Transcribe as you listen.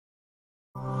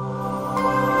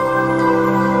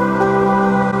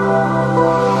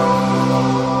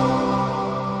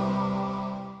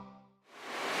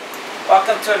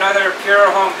to another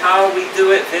Purahome How We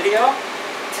Do It video.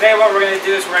 Today what we're going to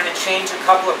do is we're going to change a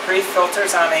couple of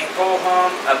pre-filters on a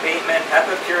Purahome abatement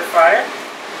HEPA purifier.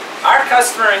 Our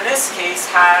customer in this case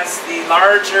has the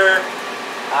larger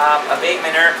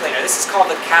abatement air cleaner. This is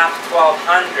called the CAP 1200.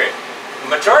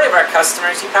 The majority of our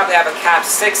customers, you probably have a CAP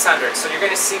 600, so you're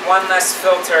going to see one less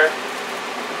filter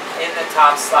in the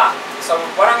top slot. So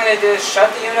what I'm going to do is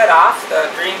shut the unit off, the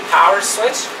green power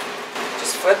switch.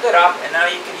 Just flip it up, and now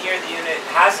you can hear the unit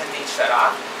has indeed shut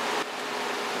off.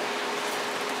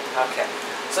 Okay,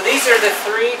 so these are the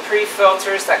three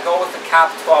pre-filters that go with the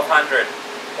CAP 1200.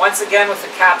 Once again, with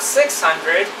the CAP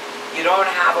 600, you don't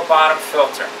have a bottom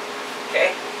filter.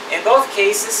 Okay, in both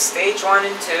cases, stage 1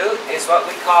 and 2 is what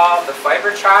we call the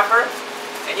fiber trapper,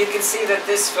 and you can see that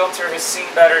this filter has seen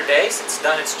better days. It's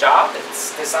done its job.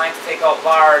 It's designed to take out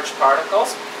large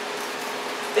particles.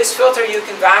 This filter you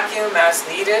can vacuum as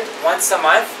needed once a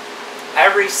month.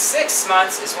 Every 6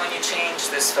 months is when you change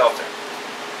this filter.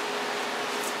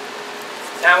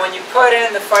 Now when you put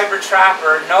in the fiber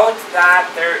trapper, note that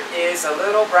there is a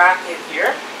little bracket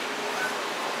here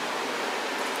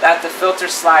that the filter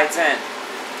slides in.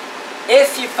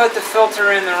 If you put the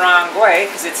filter in the wrong way,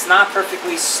 because it's not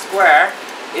perfectly square,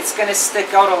 it's going to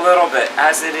stick out a little bit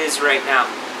as it is right now.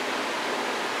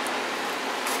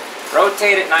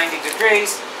 Rotate it 90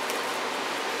 degrees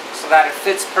so that it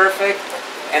fits perfect.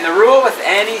 And the rule with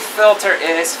any filter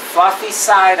is fluffy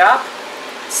side up,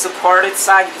 supported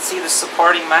side. You can see the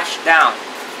supporting mesh down.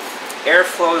 Air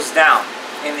flows down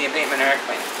in the abatement air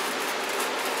cleaner.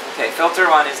 Okay, filter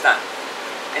 1 is done.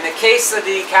 In the case of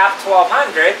the CAP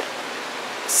 1200,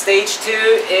 stage 2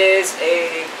 is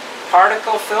a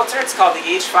particle filter. It's called the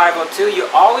H502. You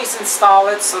always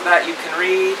install it so that you can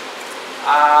read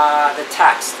the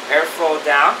text, airflow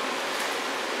down.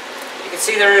 You can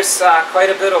see there is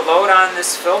quite a bit of load on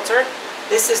this filter.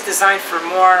 This is designed for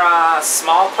more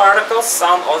small particles,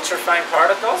 some ultrafine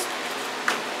particles.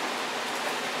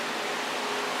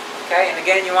 Okay, and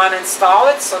again you want to install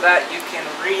it so that you can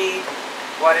read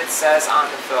what it says on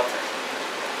the filter.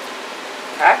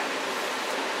 Okay.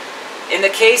 In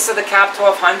the case of the CAP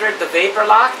 1200, the vapor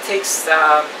lock takes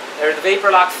the vapor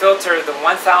lock filter, the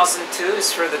 1002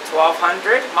 is for the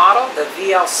 1200 model, the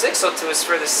VL602 is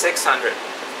for the 600.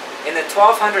 In the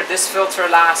 1200, this filter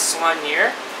lasts 1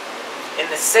 year. In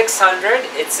the 600,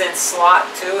 it's in slot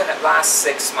 2 and it lasts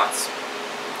 6 months.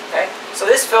 Okay, so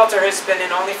this filter has been in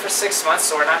only for 6 months,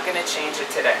 so we're not going to change it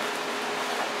today.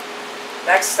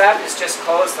 Next step is just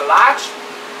close the latch.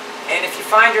 And if you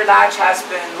find your latch has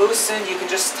been loosened, you can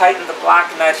just tighten the black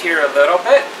nut here a little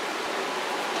bit.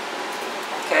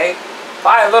 Okay,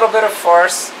 apply a little bit of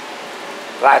force,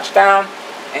 latch down,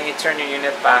 and you turn your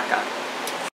unit back on.